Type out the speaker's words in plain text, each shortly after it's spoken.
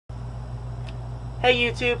Hey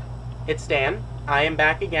YouTube, it's Dan. I am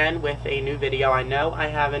back again with a new video. I know I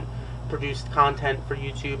haven't produced content for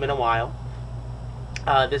YouTube in a while.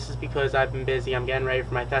 This is because I've been busy. I'm getting ready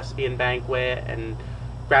for my thespian banquet, and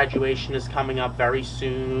graduation is coming up very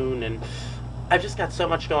soon, and I've just got so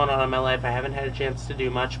much going on in my life. I haven't had a chance to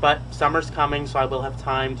do much, but summer's coming, so I will have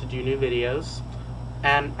time to do new videos.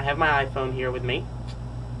 And I have my iPhone here with me,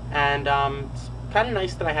 and it's kind of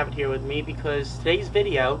nice that I have it here with me because today's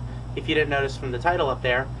video, if you didn't notice from the title up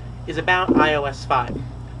there, is about iOS 5.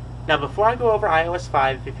 Now before I go over iOS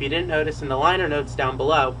 5, if you didn't notice in the liner notes down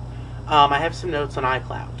below, I have some notes on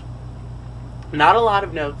iCloud. Not a lot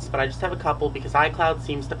of notes, but I just have a couple because iCloud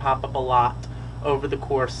seems to pop up a lot over the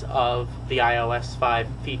course of the iOS 5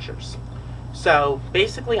 features. So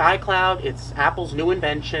basically iCloud, it's Apple's new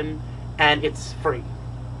invention, and it's free.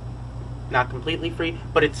 Not completely free,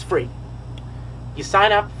 but it's free. You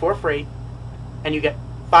sign up for free, and you get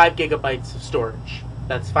 5 gigabytes of storage.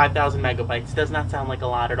 That's 5,000 megabytes. Does not sound like a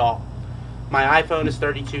lot at all. My iPhone is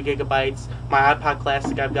 32 gigabytes. My iPod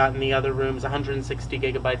Classic I've got in the other room is 160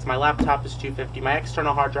 gigabytes. My laptop is 250. My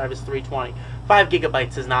external hard drive is 320. 5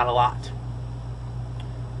 gigabytes is not a lot.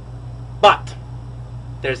 But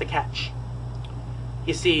there's a catch.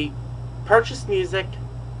 You see, purchased music,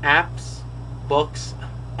 apps, books,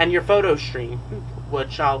 and your photo stream,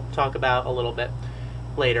 which I'll talk about a little bit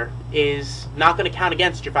later, is not going to count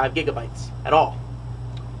against your 5 gigabytes at all.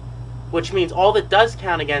 Which means all that does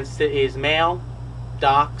count against it is mail,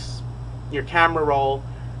 docs, your camera roll,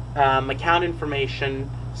 account information,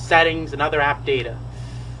 settings, and other app data.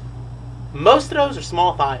 Most of those are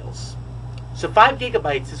small files. So 5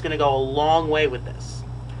 gigabytes is going to go a long way with this.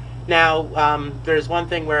 Now, there's one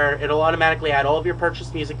thing where it'll automatically add all of your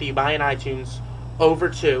purchased music that you buy in iTunes over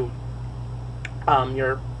to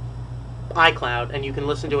your iCloud, and you can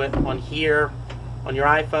listen to it on here, on your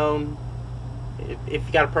iPhone. If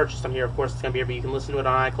you got it purchased on here, of course it's going to be here, but you can listen to it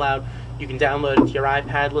on iCloud. You can download it to your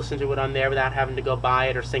iPad, listen to it on there without having to go buy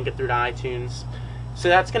it or sync it through to iTunes. So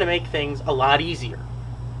that's going to make things a lot easier.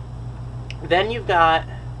 Then you've got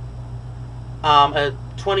a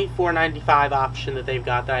 $24.95 option that they've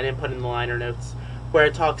got that I didn't put in the liner notes, where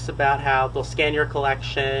it talks about how they'll scan your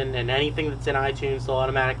collection, and anything that's in iTunes they'll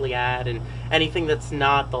automatically add, and anything that's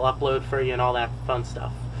not they'll upload for you, and all that fun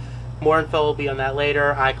stuff. More info will be on that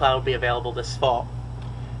later. iCloud will be available this fall.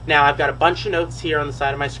 Now I've got a bunch of notes here on the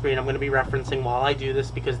side of my screen I'm going to be referencing while I do this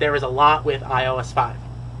because there is a lot with iOS 5.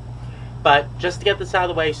 But just to get this out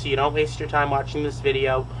of the way so you don't waste your time watching this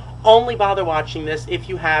video, only bother watching this if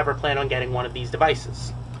you have or plan on getting one of these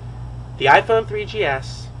devices. The iPhone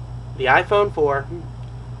 3GS, the iPhone 4,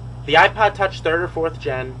 the iPod Touch 3rd or 4th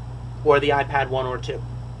gen, or the iPad 1 or 2.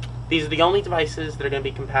 These are the only devices that are going to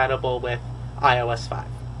be compatible with iOS 5.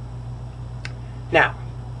 Now,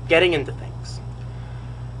 getting into things.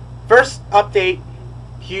 First update,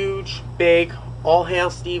 huge, big, all hail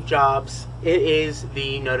Steve Jobs. It is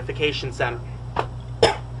the notification center.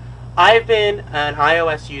 I've been an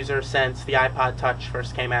iOS user since the iPod Touch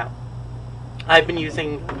first came out. I've been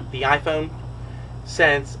using the iPhone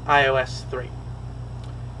since iOS 3.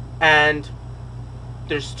 And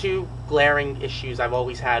there's two glaring issues I've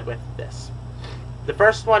always had with this. The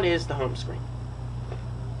first one is the home screen.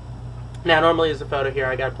 Now normally there's a photo here,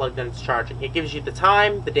 I got it plugged in, it's charging. It gives you the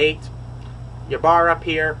time, the date, your bar up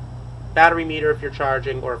here, battery meter if you're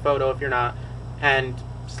charging, or a photo if you're not, and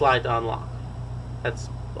slide to unlock. That's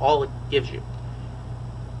all it gives you.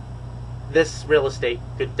 This real estate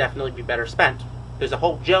could definitely be better spent. There's a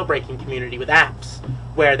whole jailbreaking community with apps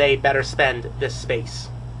where they better spend this space.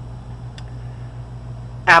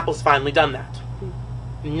 Apple's finally done that.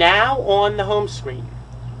 Now on the home screen,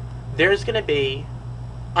 there's going to be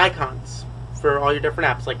icons for all your different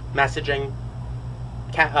apps like messaging,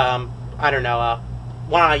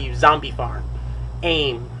 one I use, Zombie Farm,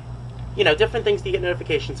 AIM, different things that you get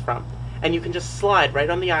notifications from. And you can just slide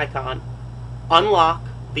right on the icon, unlock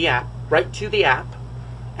the app, right to the app,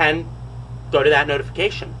 and go to that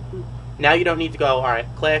notification. Now you don't need to go, alright,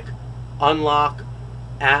 click, unlock,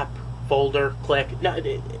 app, folder, click. No,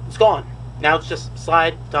 it's gone. Now it's just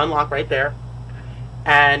slide to unlock right there.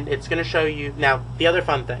 And it's going to show you, now the other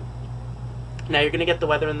fun thing, now you're going to get the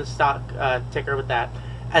weather and the stock ticker with that,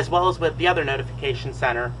 as well as with the other notification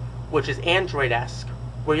center, which is Android-esque,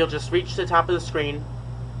 where you'll just reach the top of the screen,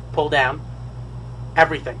 pull down,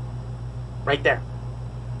 everything, right there,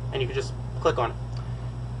 and you can just click on it.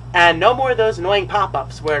 And no more of those annoying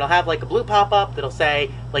pop-ups where it'll have like a blue pop-up that'll say,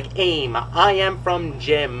 like, AIM, I am from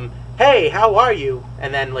Jim, hey, how are you?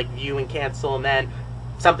 And then like view and cancel, and then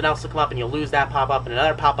something else will come up and you'll lose that pop-up, and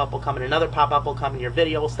another pop-up will come, and another pop-up will come, and your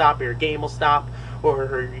video will stop, or your game will stop,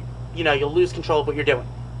 or you'll lose control of what you're doing.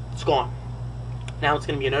 It's gone. Now it's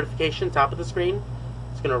going to be a notification top of the screen.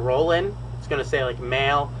 It's going to roll in. It's going to say like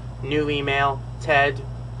mail, new email, TED,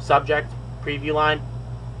 subject, preview line,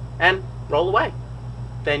 and roll away.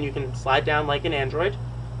 Then you can slide down like an Android,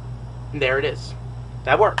 and there it is.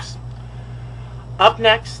 That works. Up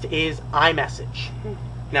next is iMessage.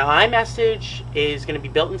 Now iMessage is going to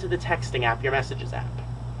be built into the texting app, your Messages app.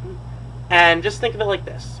 And just think of it like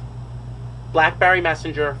this. BlackBerry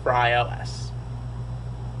Messenger for iOS.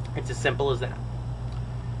 It's as simple as that.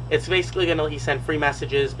 It's basically going to let you send free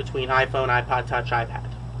messages between iPhone, iPod Touch,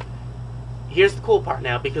 iPad. Here's the cool part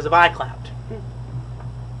now, because of iCloud.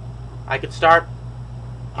 I could start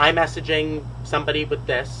iMessaging somebody with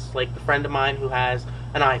this, like a friend of mine who has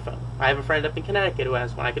an iPhone. I have a friend up in Connecticut who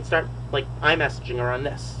has one. I could start like iMessaging her on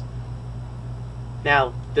this.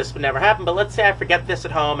 Now, this would never happen, but let's say I forget this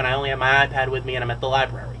at home and I only have my iPad with me and I'm at the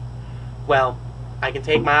library. Well, I can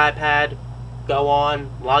take my iPad, go on,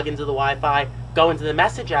 log into the Wi-Fi, go into the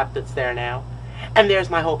message app that's there now, and there's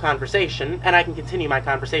my whole conversation, and I can continue my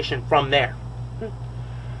conversation from there.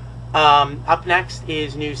 Up next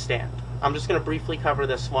is Newsstand. I'm just going to briefly cover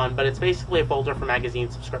this one, but it's basically a folder for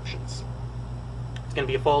magazine subscriptions. It's going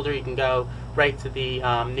to be a folder. You can go right to the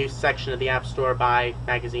news section of the App Store, buy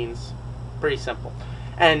magazines. Pretty simple.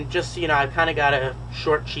 And just so you know, I've kind of got to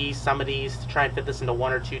short cheese some of these to try and fit this into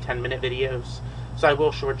 1 or 2 10-minute videos. So I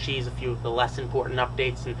will short cheese a few of the less important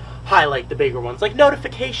updates and highlight the bigger ones, like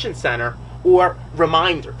Notification Center or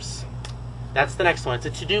Reminders. That's the next one. It's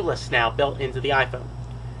a to-do list now built into the iPhone.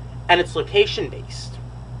 And it's location-based.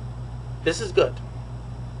 This is good.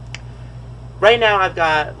 Right now I've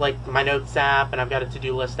got like my Notes app and I've got a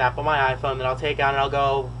to-do list app on my iPhone that I'll take out and I'll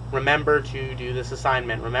go, remember to do this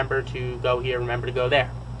assignment, remember to go here, remember to go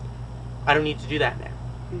there. I don't need to do that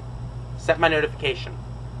now. Set my notification.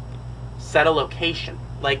 Set a location.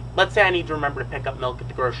 Like, let's say I need to remember to pick up milk at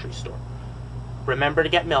the grocery store. Remember to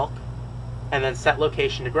get milk, and then set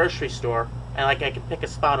location to grocery store, and like I can pick a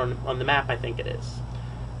spot on the map, I think it is.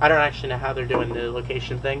 I don't actually know how they're doing the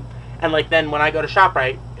location thing. And like then when I go to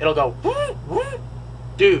ShopRite, it'll go, woo, woo,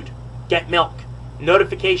 dude, get milk.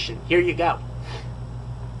 Notification, here you go.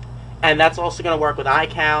 And that's also going to work with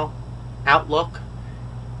iCal, Outlook,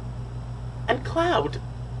 and Cloud.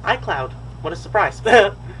 iCloud. What a surprise.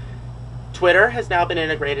 Twitter has now been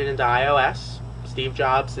integrated into iOS. Steve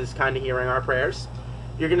Jobs is kind of hearing our prayers.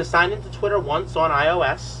 You're going to sign into Twitter once on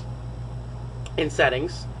iOS in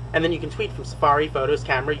settings, and then you can tweet from Safari, Photos,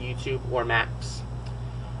 Camera, YouTube, or Maps.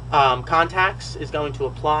 Contacts is going to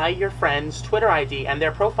apply your friend's Twitter ID and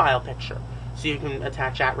their profile picture, so you can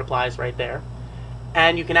attach @ replies right there.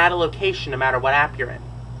 And you can add a location no matter what app you're in.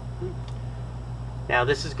 Now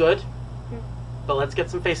this is good, but let's get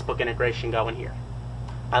some Facebook integration going here.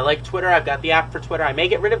 I like Twitter. I've got the app for Twitter. I may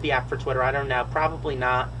get rid of the app for Twitter. I don't know. Probably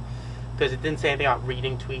not, because it didn't say anything about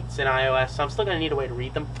reading tweets in iOS, so I'm still going to need a way to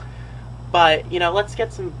read them. But, let's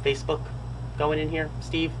get some Facebook going in here.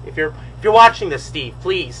 Steve, if you're watching this, Steve,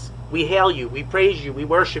 please, we hail you, we praise you, we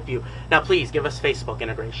worship you. Now, please, give us Facebook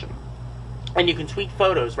integration. And you can tweet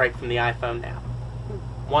photos right from the iPhone now.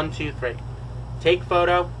 1, 2, 3. Take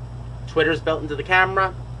photo, Twitter's built into the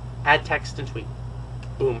camera, add text and tweet.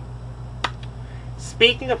 Boom.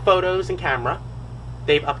 Speaking of photos and camera,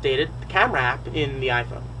 they've updated the camera app in the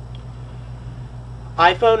iPhone.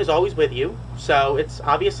 iPhone is always with you, so it's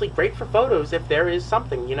obviously great for photos if there is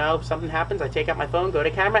something. Something happens, I take out my phone, go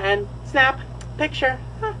to camera, and snap, picture.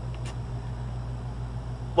 Huh.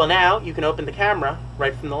 Well, now you can open the camera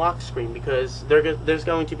right from the lock screen, because there's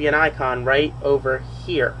going to be an icon right over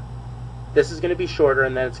here. This is going to be shorter,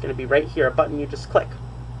 and then it's going to be right here, a button you just click.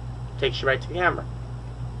 Takes you right to the camera.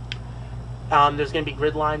 There's going to be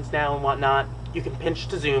grid lines now and whatnot. You can pinch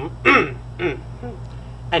to zoom.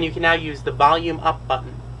 And you can now use the volume up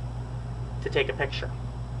button to take a picture.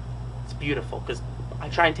 It's beautiful, because I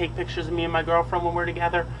try and take pictures of me and my girlfriend when we're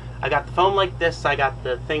together. I got the phone like this. I got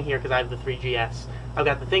the thing here because I have the 3GS. I've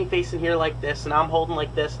got the thing facing here like this, and I'm holding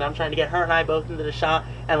like this, and I'm trying to get her and I both into the shot,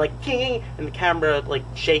 and like, ding, and the camera like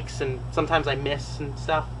shakes, and sometimes I miss and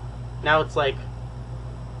stuff. Now it's like,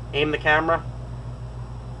 aim the camera,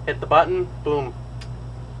 hit the button, boom.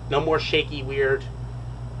 No more shaky, weird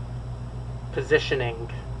positioning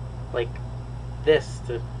like this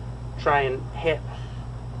to try and hit.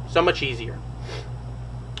 So much easier.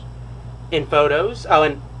 In Photos, oh,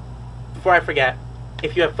 and before I forget,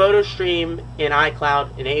 if you have Photo Stream in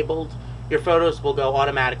iCloud enabled, your photos will go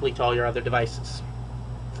automatically to all your other devices.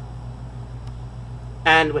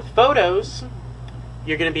 And with Photos,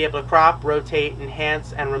 you're going to be able to crop, rotate,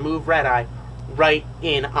 enhance, and remove red eye right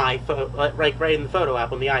in the Photo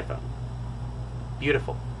app on the iPhone.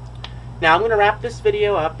 Beautiful. Now I'm going to wrap this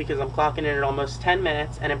video up because I'm clocking in at almost 10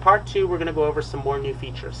 minutes, and in part 2 we're going to go over some more new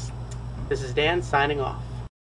features. This is Dan signing off.